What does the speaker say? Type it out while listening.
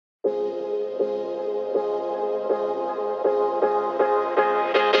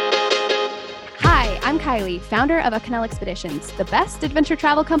I'm Kylie, founder of Acanel Expeditions, the best adventure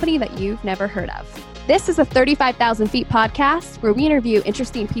travel company that you've never heard of. This is a 35,000 Feet podcast where we interview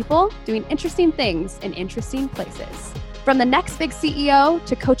interesting people doing interesting things in interesting places. From the next big CEO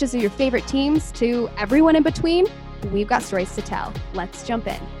to coaches of your favorite teams to everyone in between, we've got stories to tell. Let's jump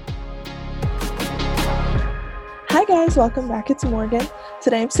in. Hi guys, welcome back. It's Morgan.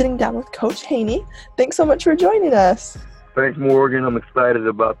 Today I'm sitting down with Coach Haney. Thanks so much for joining us. Thanks, Morgan. I'm excited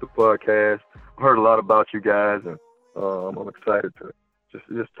about the podcast. I heard a lot about you guys, and I'm excited to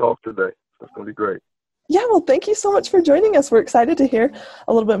just talk today. So it's going to be great. Yeah, well, thank you so much for joining us. We're excited to hear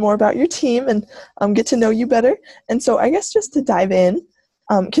a little bit more about your team and get to know you better. And so I guess just to dive in,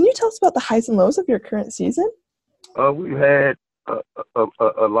 can you tell us about the highs and lows of your current season? We've had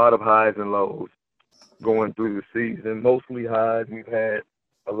a lot of highs and lows going through the season, mostly highs. We've had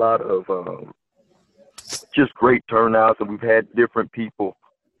a lot of just great turnouts, and we've had different people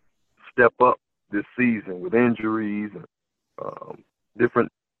step up this season with injuries and different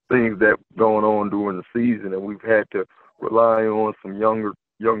things that going on during the season, and we've had to rely on some younger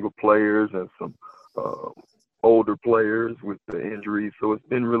players and some older players with the injuries. So it's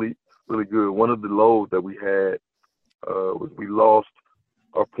been really, really good. One of the lows that we had was we lost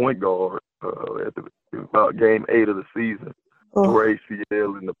our point guard at about game 8 of the season. Tore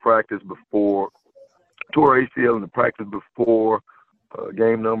ACL in the practice before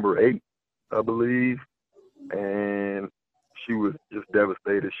game number 8, I believe, and she was just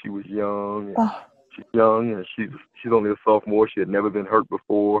devastated. She was young. She's young, and she's only a sophomore. She had never been hurt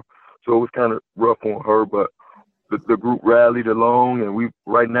before, so it was kind of rough on her. But the group rallied along, and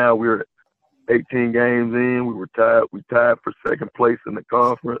right now we're 18 games in. We tied for second place in the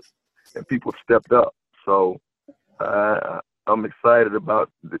conference, and people stepped up. So I'm excited about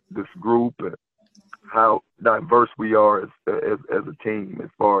this group and how diverse we are as a team as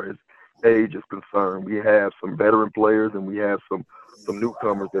far as age is concerned. We have some veteran players, and we have some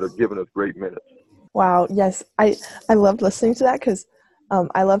newcomers that are giving us great minutes. Wow, yes. I loved listening to that because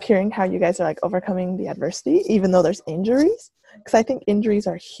I love hearing how you guys are like overcoming the adversity, even though there's injuries, because I think injuries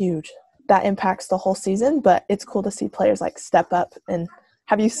are huge. That impacts the whole season, but it's cool to see players like step up. And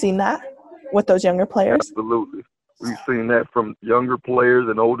have you seen that with those younger players? Absolutely. We've seen that from younger players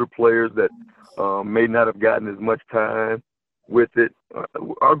and older players that may not have gotten as much time with it.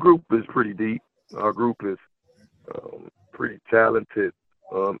 Our group is pretty deep. Our group is pretty talented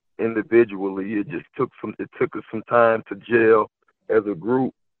individually. It took us some time to gel as a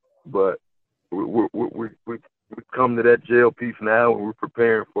group, but we've come to that gel piece now, and we're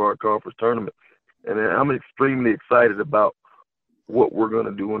preparing for our conference tournament. And I'm extremely excited about what we're going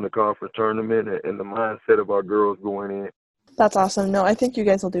to do in the conference tournament and the mindset of our girls going in. That's awesome. No, I think you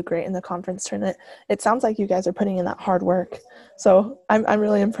guys will do great in the conference tournament. It sounds like you guys are putting in that hard work. So I'm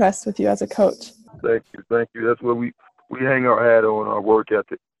really impressed with you as a coach. Thank you. That's what we hang our hat on, our work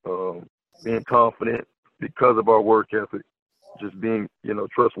ethic, being confident because of our work ethic, just being,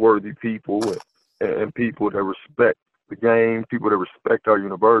 trustworthy people and people that respect the game, people that respect our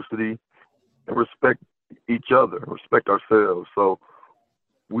university and respect each other, respect ourselves. So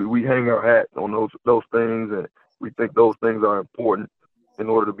we hang our hat on those things, and we think those things are important in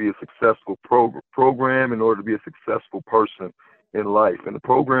order to be a successful program, in order to be a successful person in life. And the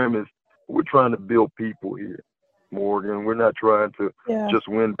program is, we're trying to build people here, Morgan. We're not trying to just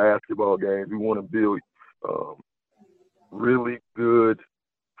win basketball games. We want to build really good,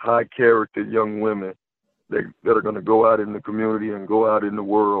 high-character young women that are going to go out in the community and go out in the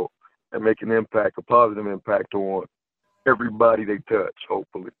world and make an impact, a positive impact on everybody they touch,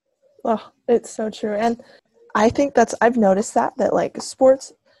 hopefully. Oh, it's so true. And I think I've noticed that like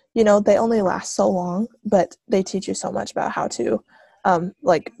sports, they only last so long, but they teach you so much about how to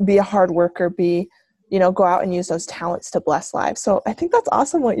be a hard worker, go out and use those talents to bless lives. So I think that's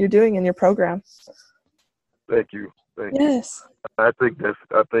awesome what you're doing in your program. Thank you. Yes. I think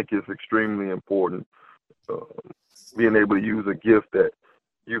it's extremely important, being able to use a gift that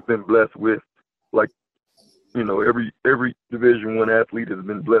you've been blessed with. Like, every Division I athlete has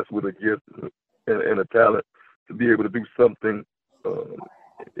been blessed with a gift and a talent to be able to do something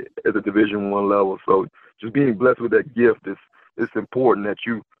at the Division I level. So just being blessed with that gift, it's important that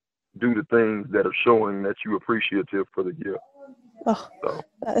you do the things that are showing that you're appreciative for the gift. Oh,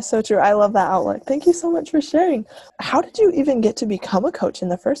 that is so true. I love that outlook. Thank you so much for sharing. How did you even get to become a coach in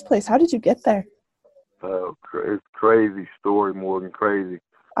the first place? How did you get there? It's crazy story, Morgan, crazy.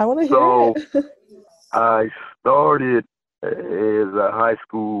 I want to hear it. I started as a high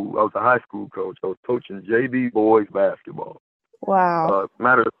school coach. I was coaching JV boys basketball. Wow.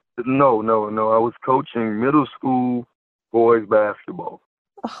 No. I was coaching middle school boys basketball.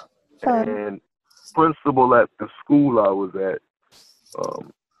 Oh, fun. And principal at the school I was at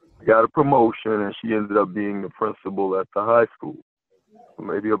got a promotion, and she ended up being the principal at the high school,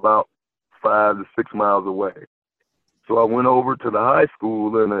 maybe about 5 to 6 miles away. So I went over to the high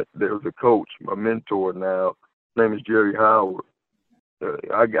school, and there was a coach, my mentor now. His name is Jerry Howard.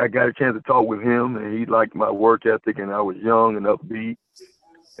 I got a chance to talk with him, and he liked my work ethic, and I was young and upbeat.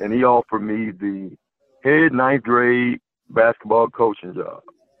 And he offered me the head 9th grade basketball coaching job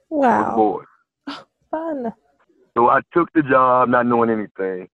for the Wow. boys. Fun. So I took the job not knowing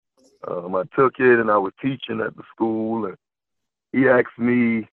anything. I took it, and I was teaching at the school, and he asked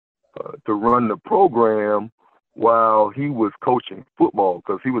me to run the program while he was coaching football,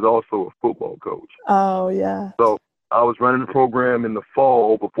 because he was also a football coach. Oh, yeah. So I was running the program in the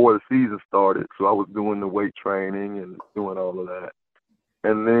fall before the season started, so I was doing the weight training and doing all of that.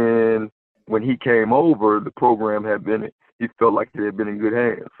 And then when he came over, the program he felt like it had been in good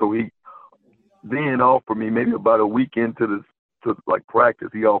hands. So he then offered me, maybe about a week into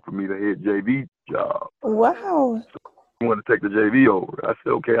practice, he offered me the head JV job. Wow. He wanted to take the JV over. I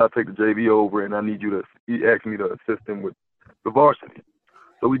said, okay, I'll take the JV over, and he asked me to assist him with the varsity.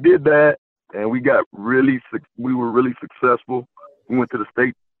 So we did that, and we were really successful. We went to the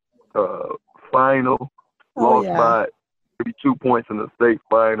state final, lost by maybe 2 points in the state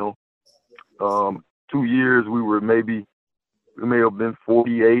final. 2 years we may have been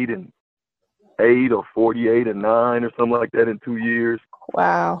 48-8 or 48-9 or something like that in 2 years.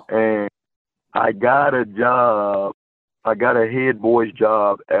 Wow. And I got a head boys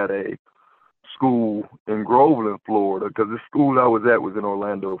job at a school in Groveland, Florida, because the school I was at was in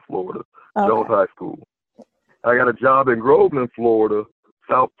Orlando, Florida, Jones High School. I got a job in Groveland, Florida,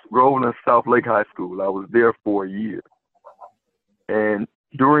 Groveland South Lake High School. I was there for a year. And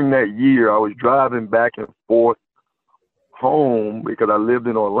during that year, I was driving back and forth home because I lived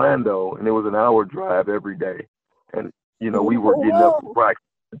in Orlando, and it was an hour drive every day. And, we were getting up for practice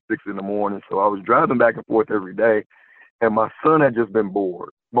at 6 in the morning, so I was driving back and forth every day. And my son had just been born.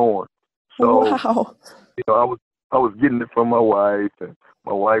 So, wow. I was getting it from my wife, and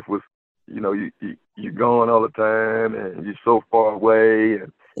my wife was, you're gone all the time, and you're so far away,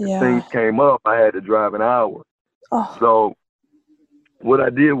 and if things came up, I had to drive an hour. Oh. So what I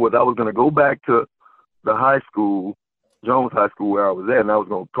did was I was going to go back to the high school, Jones High School, where I was at, and I was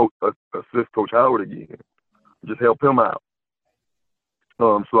going to assist Coach Howard again, just help him out,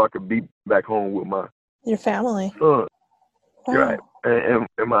 so I could be back home with your family. Son. Wow. Right, and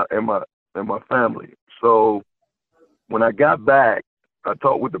my family. So when I got back, I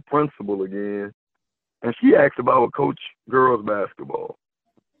talked with the principal again, and she asked if I would coach girls basketball.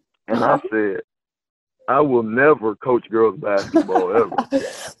 And I said, I will never coach girls basketball ever.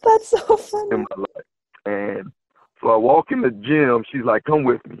 That's so funny. In my life. And so I walk in the gym. She's like, come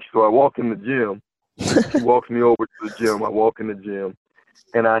with me. So I walk in the gym. She walks me over to the gym. I walk in the gym,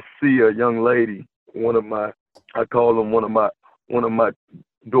 and I see a young lady, I call them one of my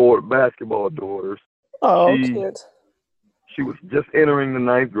basketball daughters. Oh, cute. She was just entering the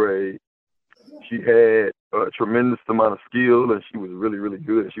 9th grade. She had a tremendous amount of skill, and she was really, really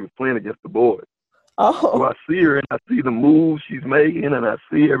good. And she was playing against the boys. Oh. So I see her, and I see the moves she's making, and I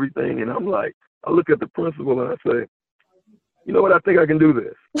see everything. And I'm like, I look at the principal, and I say, you know what? I think I can do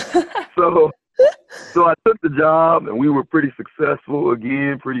this. So I took the job, and we were pretty successful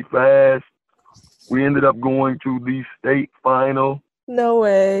again, pretty fast. We ended up going to the state final. No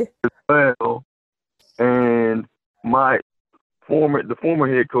way. As well. And the former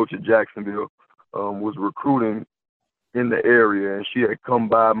head coach at Jacksonville was recruiting in the area, and she had come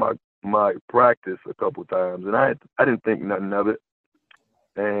by my practice a couple times, and I didn't think nothing of it.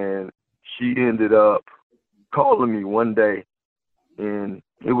 And she ended up calling me one day, and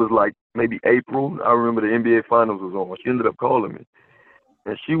it was like maybe April. I remember the NBA Finals was on. She ended up calling me,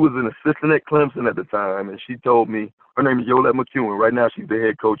 and she was an assistant at Clemson at the time, and she told me her name is Yolette McEwen. Right now, she's the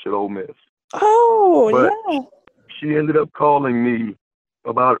head coach at Ole Miss. Oh, but yeah. She ended up calling me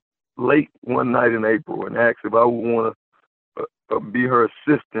about late one night in April and asked if I would want to be her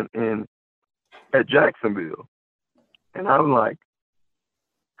assistant at Jacksonville. And I'm like,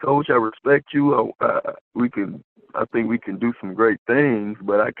 Coach, I respect you. I think we can do some great things,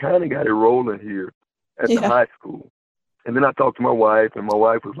 but I kind of got it rolling here at the high school. And then I talked to my wife, and my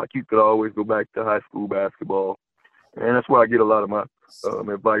wife was like, you could always go back to high school basketball. And that's where I get a lot of my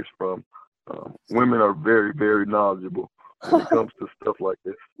advice from. Women are very, very knowledgeable when it comes to stuff like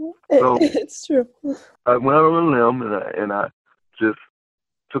this. So it's true. I went out on a limb, and I just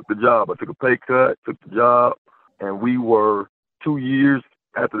took the job. I took a pay cut, took the job, and we were 2 years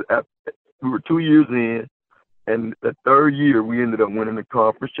in, And the third year, we ended up winning the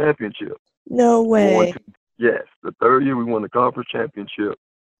conference championship. No way. Yes, the third year we won the conference championship,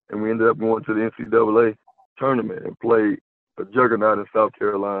 and we ended up going to the NCAA tournament and played a juggernaut in South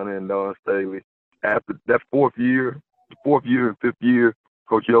Carolina and Dawn Staley. After that fourth year and fifth year,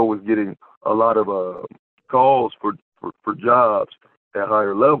 Coach O was getting a lot of calls for jobs at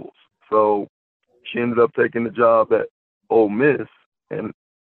higher levels. So she ended up taking the job at Ole Miss, and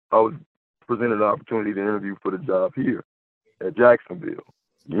I was presented an opportunity to interview for the job here at Jacksonville.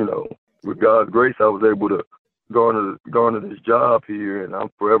 You know, with God's grace, I was able to garner this job here, and I'm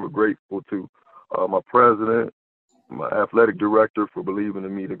forever grateful to my president, my athletic director for believing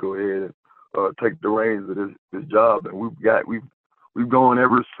in me to go ahead and take the reins of this job. And we've gone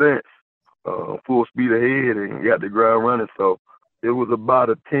ever since, full speed ahead, and got the ground running. So it was about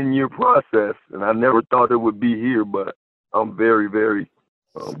a 10-year process, and I never thought it would be here, but I'm very, very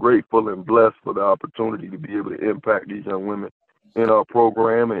grateful and blessed for the opportunity to be able to impact these young women in our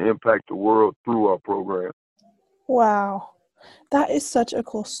program and impact the world through our program. Wow. That is such a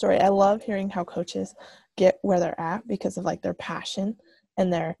cool story. I love hearing how coaches get where they're at because of like their passion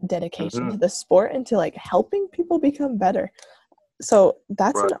and their dedication to the sport and to like helping people become better. So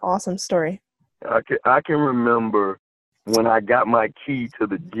that's an awesome story. I can remember when I got my key to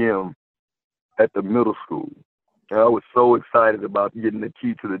the gym at the middle school. And I was so excited about getting the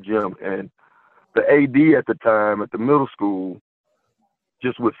key to the gym. And the AD at the time at the middle school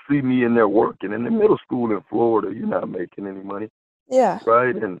just would see me in there working. In the middle school in Florida, you're not making any money. Yeah.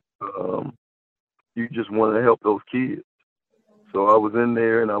 Right? And you just want to help those kids. So I was in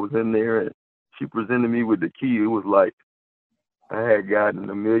there, and she presented me with the key. It was like I had gotten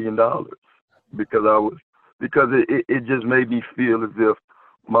 $1 million because it just made me feel as if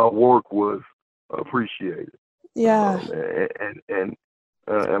my work was appreciated. Yeah. And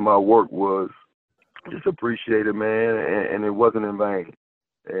my work was just appreciated, man, and it wasn't in vain.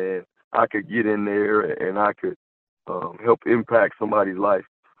 And I could get in there and I could help impact somebody's life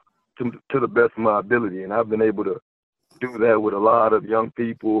to the best of my ability. And I've been able to do that with a lot of young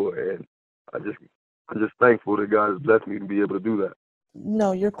people, and I'm just thankful that God has blessed me to be able to do that.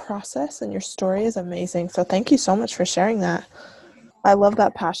 No, your process and your story is amazing. So thank you so much for sharing that. I love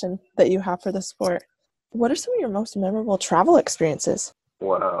that passion that you have for the sport. What are some of your most memorable travel experiences?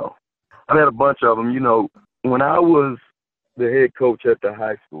 Wow. I've had a bunch of them. You know, when I was the head coach at the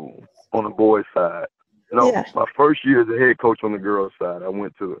high school on the boys' side, my first year as the head coach on the girls' side, I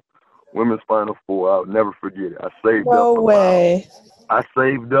went to the women's Final Four. I'll never forget it. I saved up. No way. I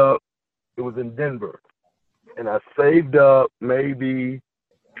saved up. It was in Denver. And I saved up maybe,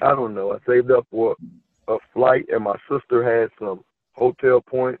 I don't know, I saved up for a flight, and my sister had some hotel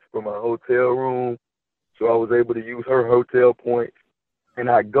points for my hotel room. So I was able to use her hotel points. And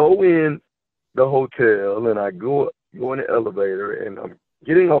I go in the hotel, and I go in the elevator, and I'm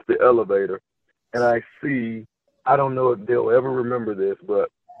getting off the elevator, and I see, I don't know if they'll ever remember this,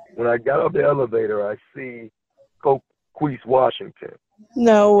 but when I got off the elevator, I see Coquese Washington.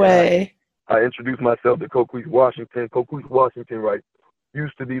 No way. I introduced myself to Coquese Washington. Coquese Washington,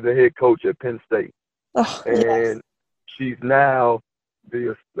 used to be the head coach at Penn State. Oh, and yes. She's now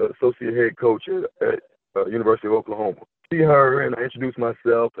the associate head coach at University of Oklahoma. See her, and I introduced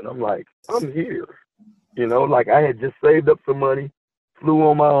myself, and I'm like, I'm here. You know, like I had just saved up some money, flew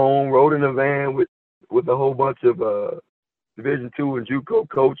on my own, rode in a van with a whole bunch of Division II and JUCO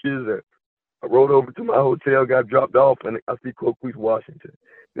coaches, and I rode over to my hotel, got dropped off, and I see Coquese Washington.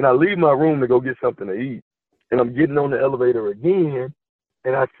 Then I leave my room to go get something to eat, and I'm getting on the elevator again,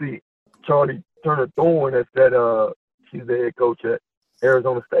 and I see Charlie Turner Thorne. She's the head coach at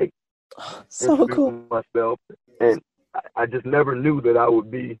Arizona State. So cool. Myself, and I just never knew that I would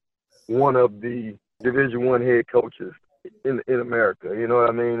be one of the Division I head coaches in America. You know what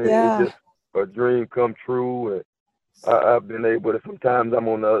I mean? Yeah. It's just a dream come true, and I've been able to. Sometimes I'm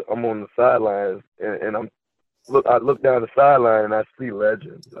on the sidelines, and I look down the sideline and I see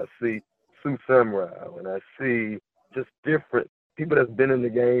legends. I see Sue Semrau, and I see just different people that's been in the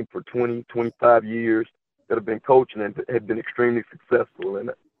game for 20, 25 years that have been coaching and have been extremely successful.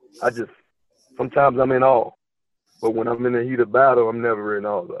 And sometimes I'm in awe. But when I'm in the heat of battle, I'm never in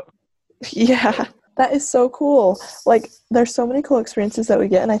awe, though. Yeah, that is so cool. Like, there's so many cool experiences that we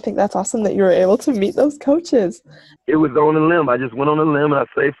get, and I think that's awesome that you were able to meet those coaches. It was on a limb. I just went on a limb, and I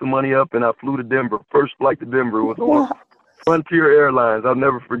saved some money up, and I flew to Denver. First flight to Denver was on Frontier Airlines. I'll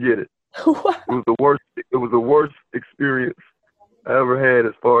never forget it. Wow. It was the worst experience I ever had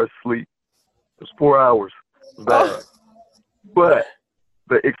as far as sleep. It was 4 hours. Bad. But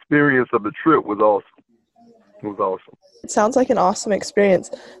the experience of the trip was awesome. It was awesome. It sounds like an awesome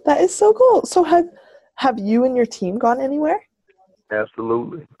experience. That is so cool. So Have you and your team gone anywhere?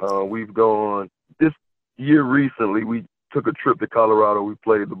 Absolutely. We've gone this year recently. We took a trip to Colorado. We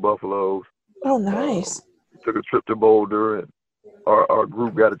played the Buffaloes. Oh, nice. Took a trip to Boulder, and our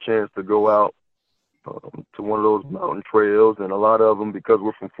group got a chance to go out to one of those mountain trails. And a lot of them, because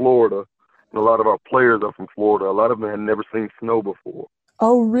we're from Florida, and a lot of our players are from Florida, a lot of them had never seen snow before.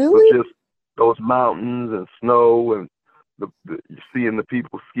 Oh, really? So just those mountains and snow and seeing the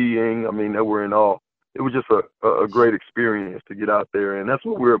people skiing, I mean, they were in awe. It was just a great experience to get out there, and that's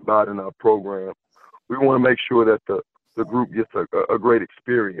what we're about in our program. We want to make sure that the group gets a great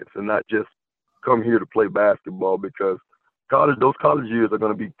experience and not just come here to play basketball, because those college years are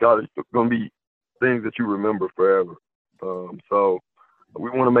going to be things that you remember forever. So we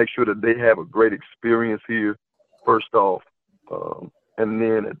want to make sure that they have a great experience here, first off, and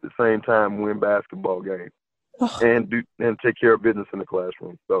then at the same time win basketball games and take care of business in the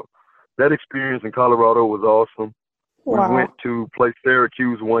classroom. So that experience in Colorado was awesome. Wow. We went to play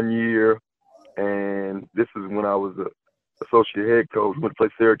Syracuse one year, and this is when I was a associate head coach. We went to play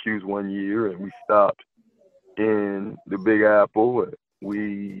Syracuse one year, and we stopped in the Big Apple.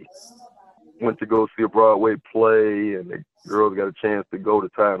 We went to go see a Broadway play, and the girls got a chance to go to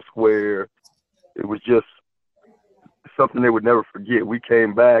Times Square. It was just something they would never forget. We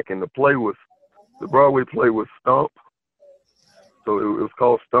came back, and the Broadway play was Stump. So it was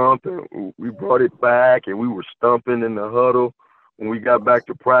called Stump, and we brought it back, and we were stumping in the huddle. When we got back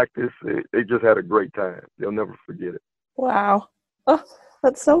to practice, they just had a great time. They'll never forget it. Wow. Oh,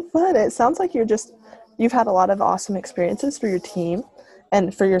 that's so fun. It sounds like you've had a lot of awesome experiences for your team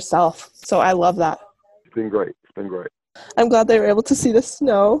and for yourself. So I love that. It's been great. It's been great. I'm glad they were able to see the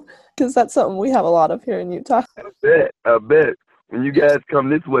snow, because that's something we have a lot of here in Utah. I bet. When you guys come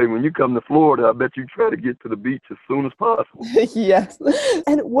this way, when you come to Florida, I bet you try to get to the beach as soon as possible. Yes.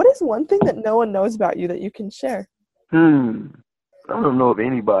 And what is one thing that no one knows about you that you can share? I don't know if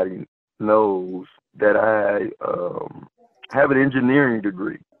anybody knows that I have an engineering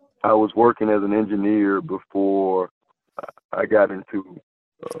degree. I was working as an engineer before I got into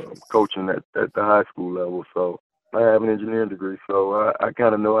coaching at the high school level. So I have an engineering degree. So I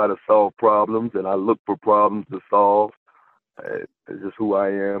kind of know how to solve problems, and I look for problems to solve. It's just who I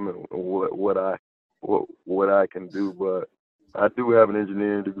am and what I can do. But I do have an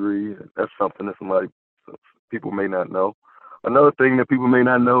engineering degree. That's something that people may not know. Another thing that people may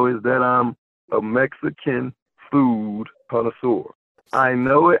not know is that I'm a Mexican food connoisseur. I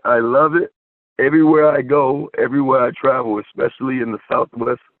know it. I love it. Everywhere I go, everywhere I travel, especially in the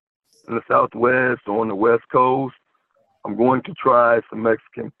Southwest or on the West Coast, I'm going to try some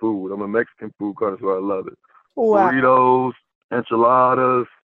Mexican food. I'm a Mexican food connoisseur. I love it. Wow. Burritos, enchiladas.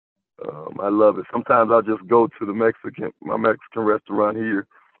 I love it. Sometimes I'll just go to my Mexican restaurant here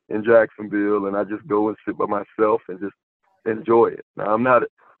in Jacksonville, and I just go and sit by myself and just enjoy it. Now,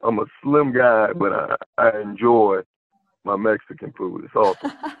 I'm a slim guy, but I enjoy my Mexican food. It's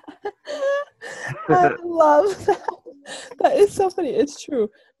awesome. I love that. That is so funny. It's true.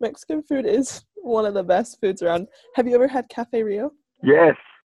 Mexican food is one of the best foods around. Have you ever had Cafe Rio? Yes.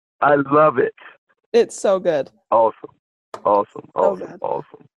 I love it. It's so good. Awesome.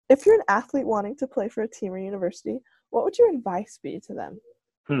 If you're an athlete wanting to play for a team or university, what would your advice be to them?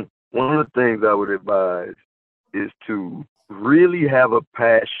 One of the things I would advise is to really have a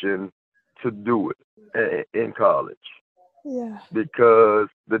passion to do it in college. Yeah. Because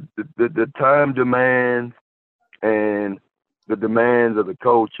the time demands and the demands of the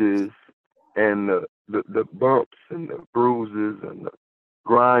coaches and the bumps and the bruises and the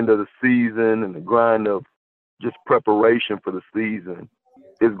grind of the season and the grind of just preparation for the season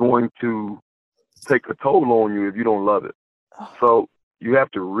is going to take a toll on you if you don't love it. So you have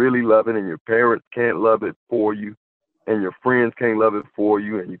to really love it, and your parents can't love it for you, and your friends can't love it for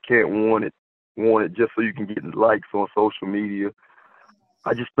you, and you can't want it just so you can get likes on social media.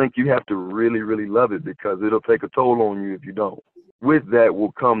 I just think you have to really, really love it, because it'll take a toll on you if you don't. With that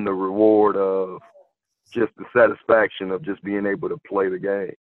will come the reward of just the satisfaction of just being able to play the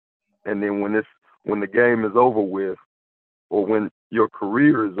game. And then when the game is over with, or when your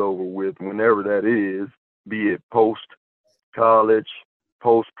career is over with, whenever that is, be it post-college,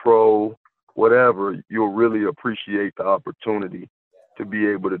 post-pro, whatever, you'll really appreciate the opportunity to be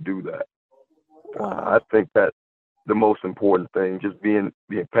able to do that. Wow. I think that's the most important thing, just being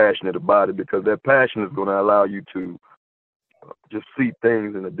passionate about it, because that passion is going to allow you to just see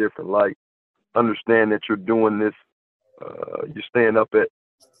things in a different light, understand that you're doing this, you're staying up at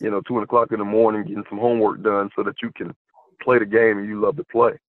 2:00 in the morning getting some homework done so that you can play the game and you love to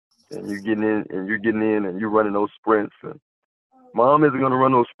play. And you're getting in and you're running those sprints, and mom isn't going to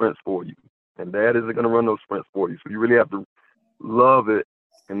run those sprints for you. and dad isn't going to run those sprints for you. So you really have to love it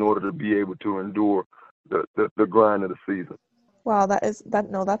in order to be able to endure the grind of the season. Wow, that's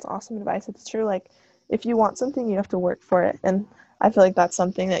awesome advice. It's true. Like, if you want something, you have to work for it. And I feel like that's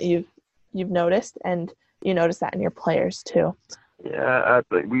something that you've noticed, and you notice that in your players too. Yeah, I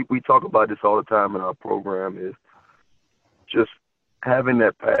think we talk about this all the time in our program, is just having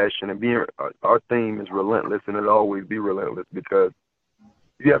that passion and being, our theme is relentless, and it'll always be relentless, because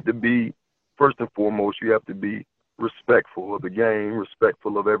you have to be, first and foremost, you have to be respectful of the game,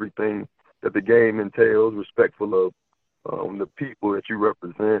 respectful of everything that the game entails, respectful of the people that you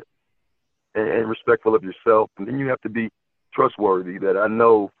represent, and respectful of yourself. And then you have to be trustworthy, that I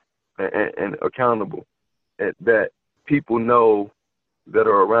know, and accountable, that people know that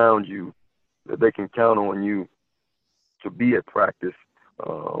are around you, that they can count on you to be at practice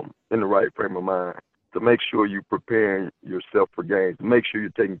in the right frame of mind, to make sure you're preparing yourself for games, to make sure you're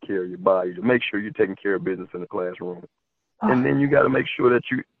taking care of your body, to make sure you're taking care of business in the classroom. And then you got to make sure that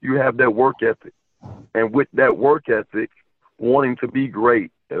you have that work ethic. And with that work ethic, wanting to be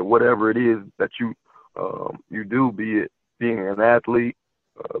great at whatever it is that you do, be it being an athlete,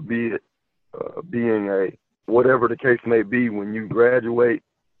 be it being a whatever the case may be, when you graduate,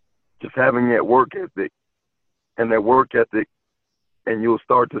 just having that work ethic, and you'll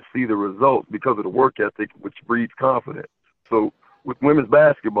start to see the results because of the work ethic, which breeds confidence. So with women's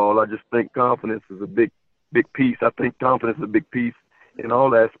basketball, I just think confidence is a big piece. I think confidence is a big piece in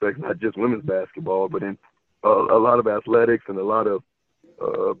all aspects, not just women's basketball, but in a lot of athletics and a lot of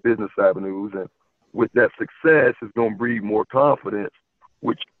business avenues. And with that success, it's going to breed more confidence,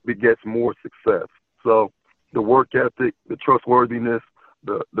 which begets more success. So the work ethic, the trustworthiness,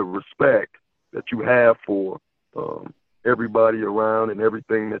 the respect that you have for everybody around, and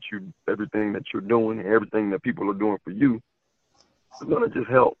everything that you're doing, and everything that people are doing for you, is going to just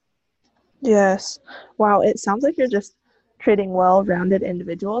help. Yes. Wow. It sounds like you're just creating well-rounded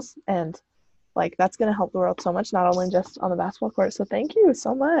individuals, and like that's going to help the world so much, not only just on the basketball court. So thank you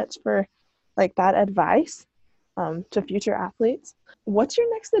so much for like that advice to future athletes. What's your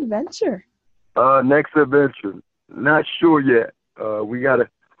next adventure? Next adventure, not sure yet. We got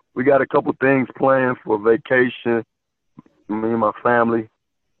a couple things planned for vacation, me and my family.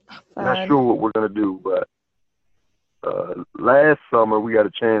 Not sure what we're going to do, but last summer we got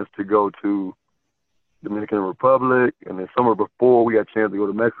a chance to go to Dominican Republic, and the summer before we got a chance to go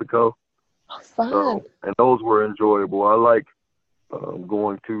to Mexico. Fun. And those were enjoyable. I like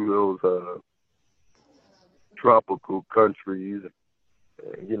going to those tropical countries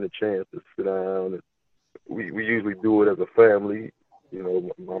and getting a chance to sit down. And we usually do it as a family. You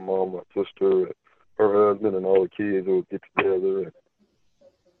know, my mom, my sister, her husband, and all the kids will get together,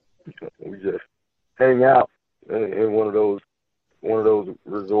 and we just hang out in one of those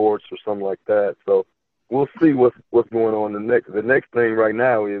resorts or something like that. So we'll see what's going on. The next thing right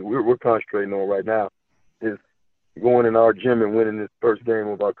now is we're concentrating on right now is going in our gym and winning this first game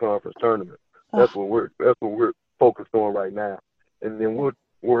of our conference tournament. That's what we're focused on right now, and then we'll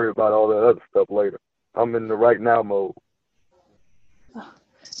worry about all that other stuff later. I'm in the right now mode.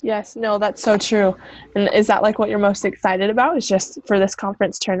 Yes, no, that's so true. And is that like what you're most excited about, is just for this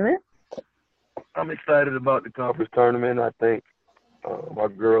conference tournament? I'm excited about the conference tournament. I think my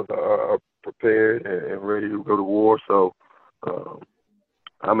girls are prepared and ready to go to war. So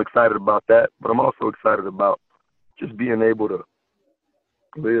I'm excited about that. But I'm also excited about just being able to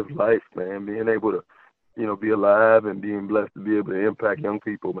live life, man, being able to, be alive and being blessed to be able to impact young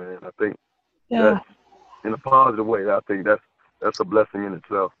people, man. I think that's, in a positive way, I think that's a blessing in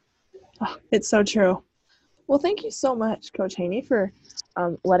itself. Oh, it's so true. Well, thank you so much, Coach Haney, for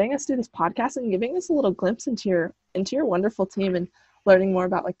letting us do this podcast and giving us a little glimpse into your wonderful team, and learning more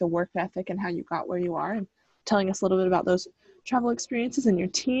about like the work ethic and how you got where you are, and telling us a little bit about those travel experiences and your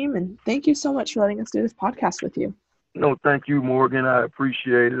team. And thank you so much for letting us do this podcast with you. No, thank you, Morgan. I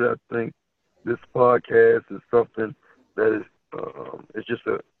appreciate it. I think this podcast is something that is it's just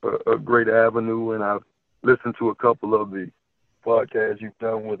a great avenue, and I've listened to a couple of the podcasts you've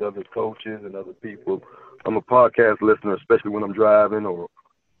done with other coaches and other people. I'm a podcast listener, especially when I'm driving or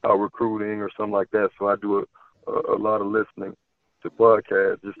out recruiting or something like that. So I do a lot of listening to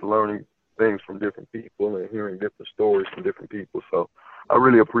podcasts, just learning things from different people and hearing different stories from different people. So I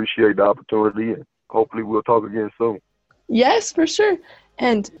really appreciate the opportunity, and hopefully we'll talk again soon. Yes, for sure.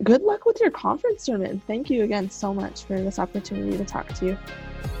 And good luck with your conference tournament. Thank you again so much for this opportunity to talk to you.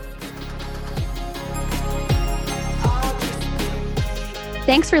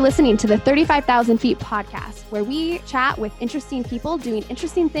 Thanks for listening to the 35,000 Feet podcast, where we chat with interesting people doing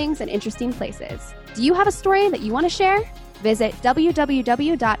interesting things in interesting places. Do you have a story that you want to share? Visit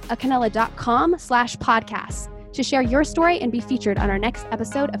www.acanela.com/podcast to share your story and be featured on our next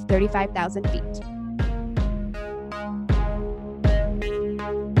episode of 35,000 Feet.